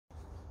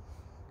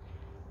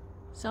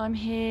So I'm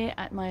here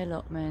at my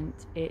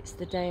allotment. It's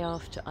the day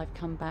after I've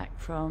come back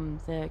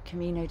from the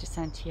Camino de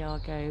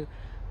Santiago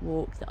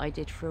walk that I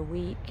did for a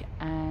week,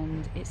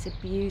 and it's a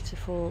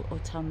beautiful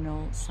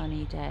autumnal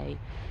sunny day,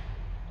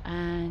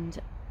 and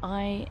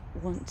I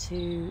want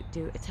to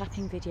do a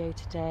tapping video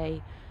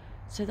today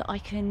so that I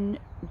can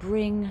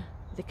bring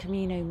the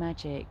Camino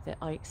magic that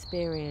I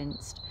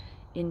experienced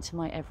into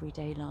my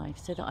everyday life,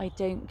 so that I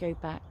don't go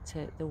back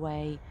to the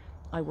way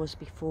I was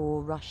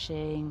before,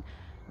 rushing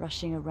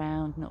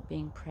around, not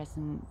being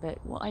present. But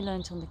what I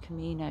learned on the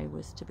Camino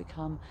was to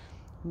become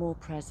more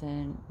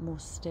present, more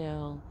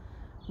still,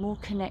 more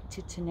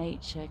connected to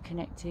nature,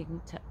 connecting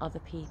to other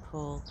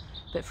people,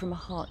 but from a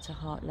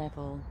heart-to-heart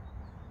level.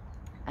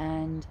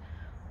 And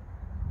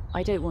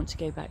I don't want to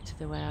go back to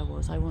the way I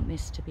was. I want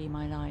this to be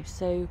my life.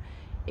 So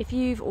if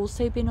you've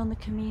also been on the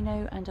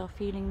Camino and are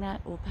feeling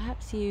that, or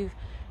perhaps you've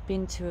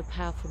been to a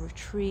powerful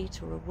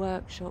retreat or a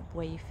workshop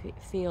where you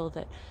feel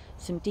that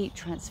some deep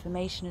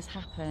transformation has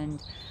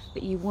happened,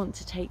 but you want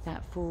to take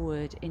that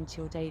forward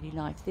into your daily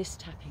life, this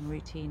tapping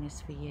routine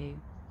is for you.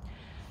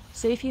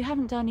 So if you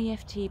haven't done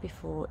EFT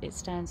before, it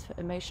stands for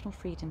Emotional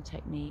Freedom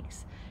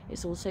Techniques.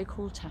 It's also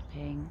called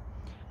tapping,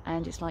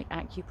 and it's like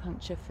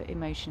acupuncture for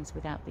emotions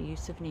without the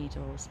use of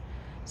needles.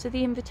 So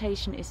the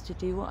invitation is to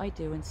do what I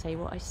do and say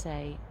what I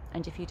say,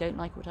 and if you don't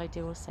like what I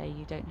do or say,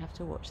 you don't have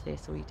to watch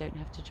this, or you don't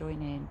have to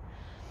join in.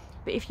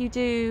 But if you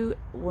do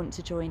want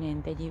to join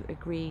in, then you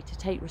agree to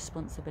take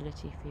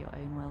responsibility for your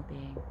own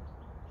well-being.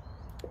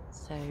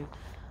 So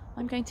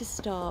I'm going to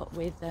start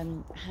with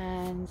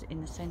hands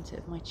in the center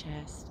of my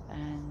chest,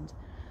 and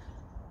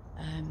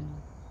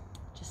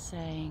just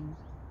saying,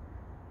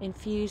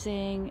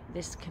 infusing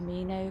this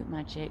Camino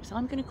magic. So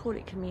I'm going to call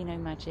it Camino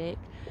magic.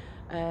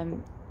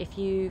 If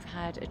you've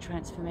had a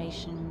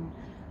transformation,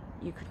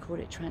 you could call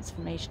it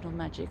transformational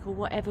magic, or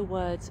whatever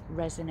words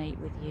resonate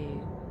with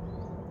you.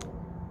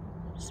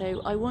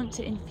 So I want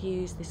to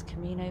infuse this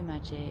Camino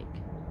magic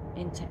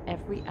into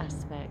every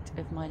aspect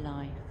of my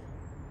life,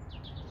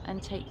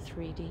 and take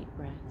 3 deep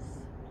breaths.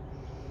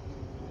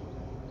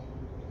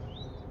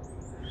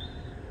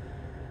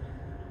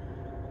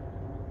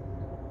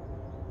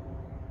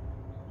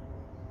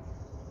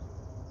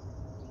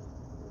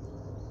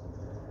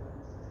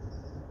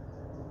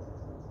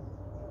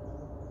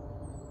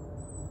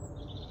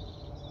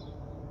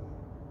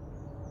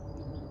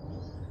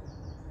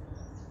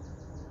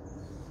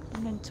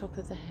 And then top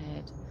of the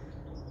head,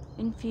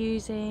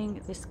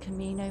 infusing this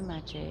Camino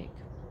magic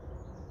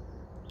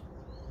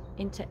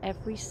into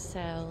every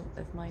cell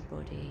of my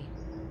body,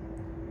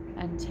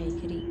 and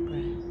take a deep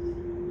breath.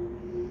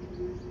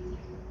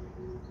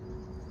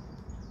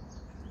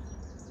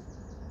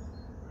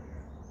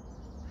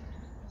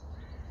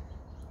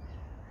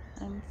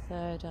 And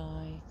third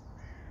eye,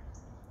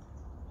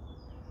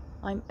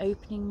 I'm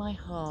opening my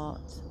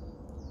heart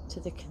to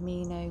the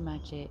Camino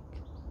magic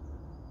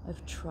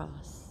of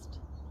trust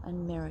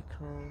and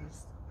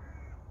miracles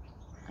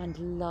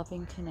and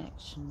loving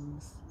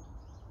connections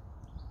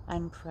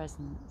and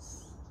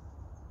presence,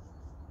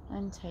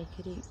 and take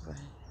a deep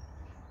breath.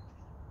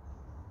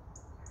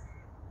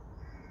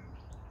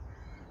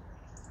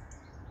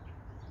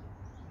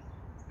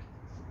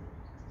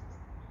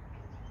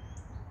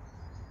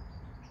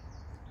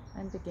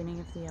 And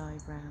beginning of the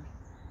eyebrow,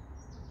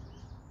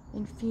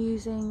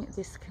 infusing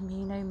this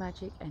Camino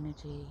magic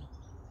energy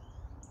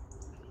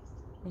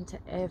into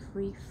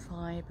every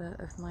fibre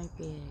of my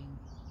being.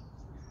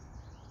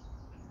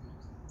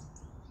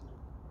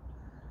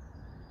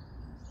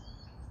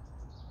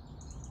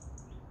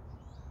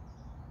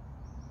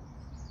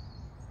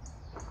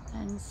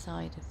 And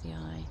side of the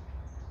eye.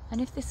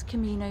 And if this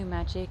Camino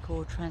magic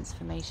or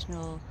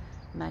transformational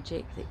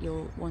magic that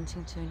you're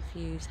wanting to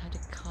infuse had a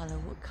colour,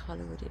 what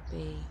colour would it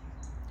be?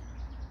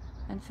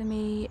 And for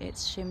me,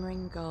 it's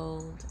shimmering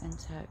gold and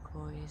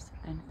turquoise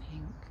and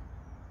pink.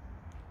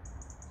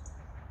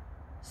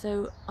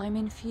 So I'm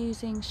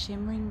infusing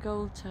shimmering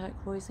gold,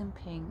 turquoise and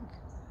pink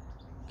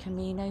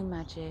Camino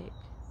magic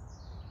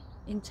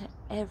into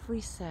every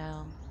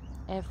cell,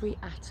 every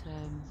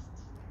atom,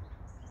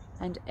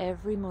 and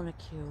every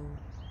molecule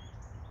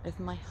of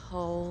my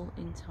whole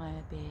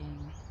entire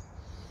being.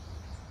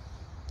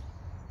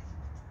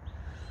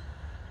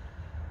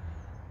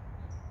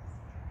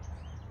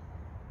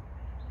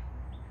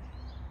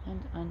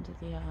 And under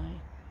the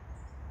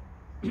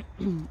eye,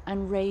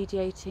 and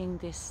radiating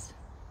this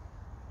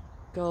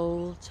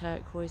gold,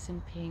 turquoise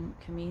and pink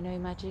Camino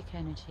magic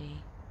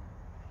energy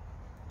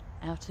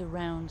out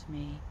around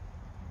me,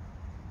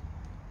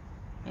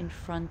 in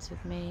front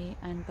of me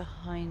and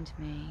behind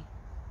me.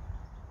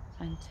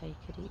 And take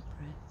a deep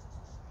breath.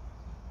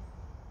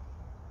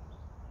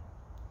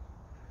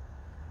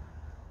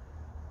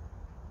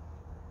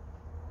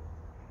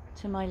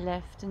 To my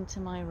left and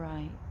to my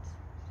right,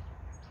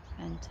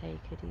 and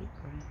take a deep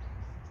breath.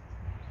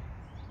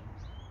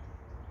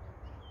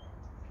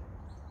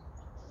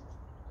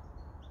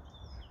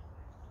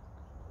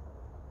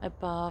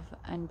 Above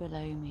and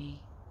below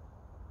me,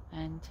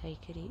 and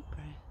take a deep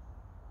breath.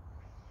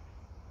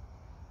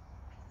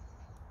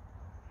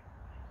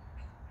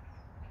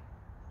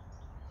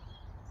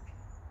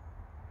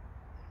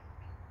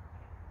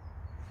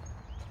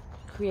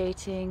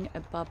 creating a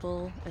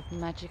bubble of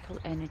magical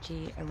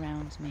energy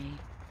around me,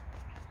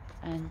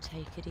 and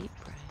take a deep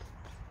breath.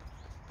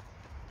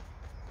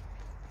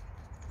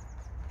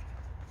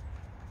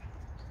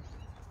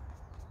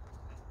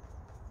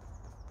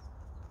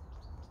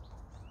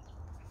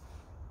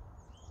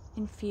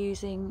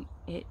 Infusing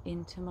it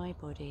into my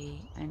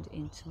body and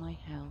into my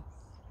health,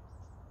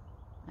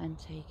 and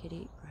take a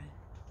deep breath.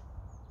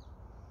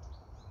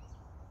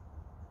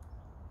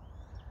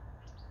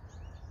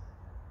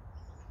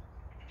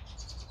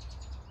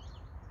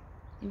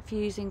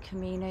 Infusing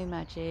Camino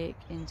magic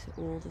into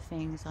all the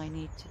things I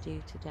need to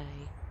do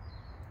today,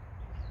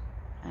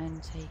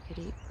 and take a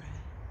deep breath.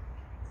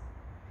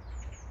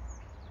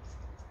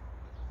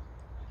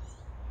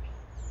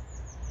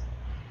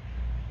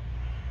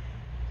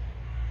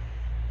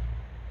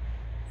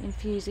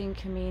 Infusing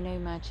Camino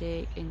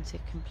magic into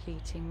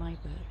completing my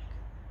book,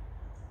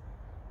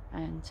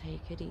 and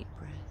take a deep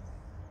breath.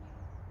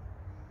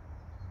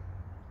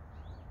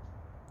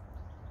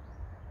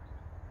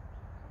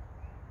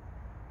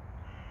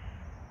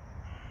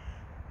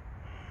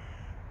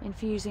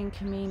 Infusing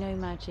Camino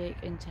magic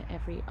into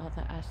every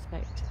other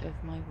aspect of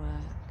my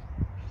work,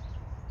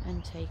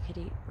 and take a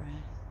deep breath.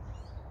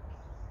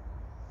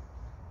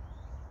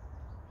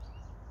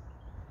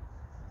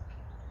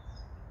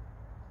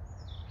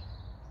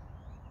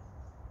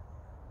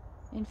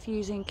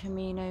 Infusing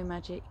Camino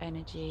magic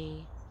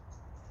energy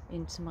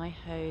into my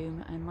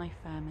home and my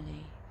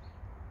family,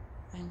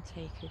 and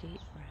take a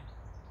deep breath.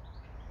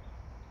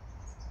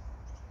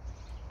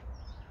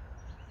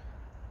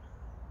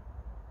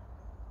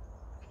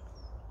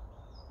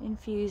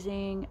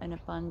 Infusing an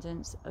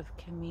abundance of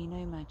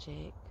Camino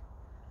magic,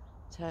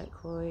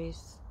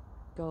 turquoise,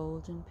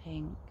 gold and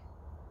pink,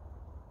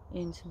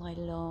 into my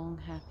long,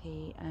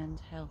 happy and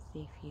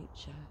healthy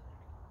future,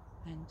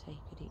 and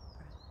take a deep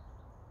breath.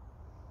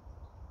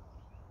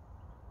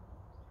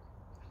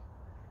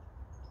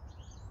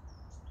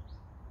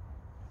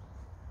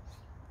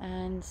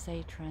 And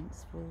say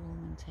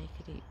transform, and take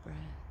a deep breath.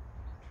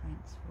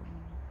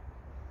 Transform.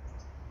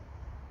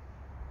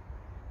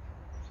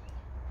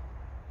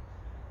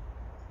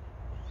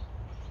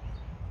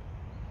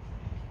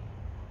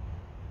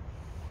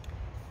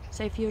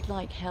 So if you'd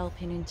like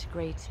help in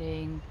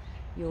integrating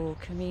your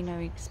Camino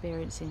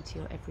experience into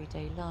your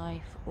everyday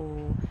life,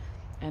 or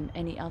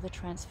any other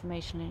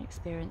transformational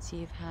experience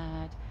you've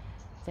had,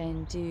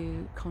 then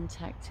do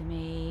contact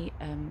me.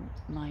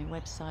 My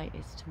website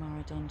is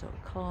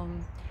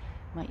tamaradon.com.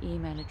 My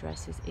email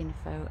address is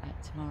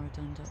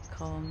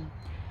info@tamaradon.com.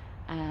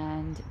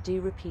 And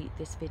do repeat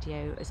this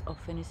video as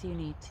often as you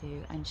need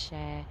to, and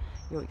share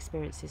your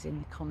experiences in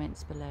the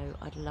comments below.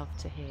 I'd love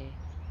to hear.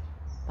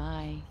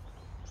 Bye.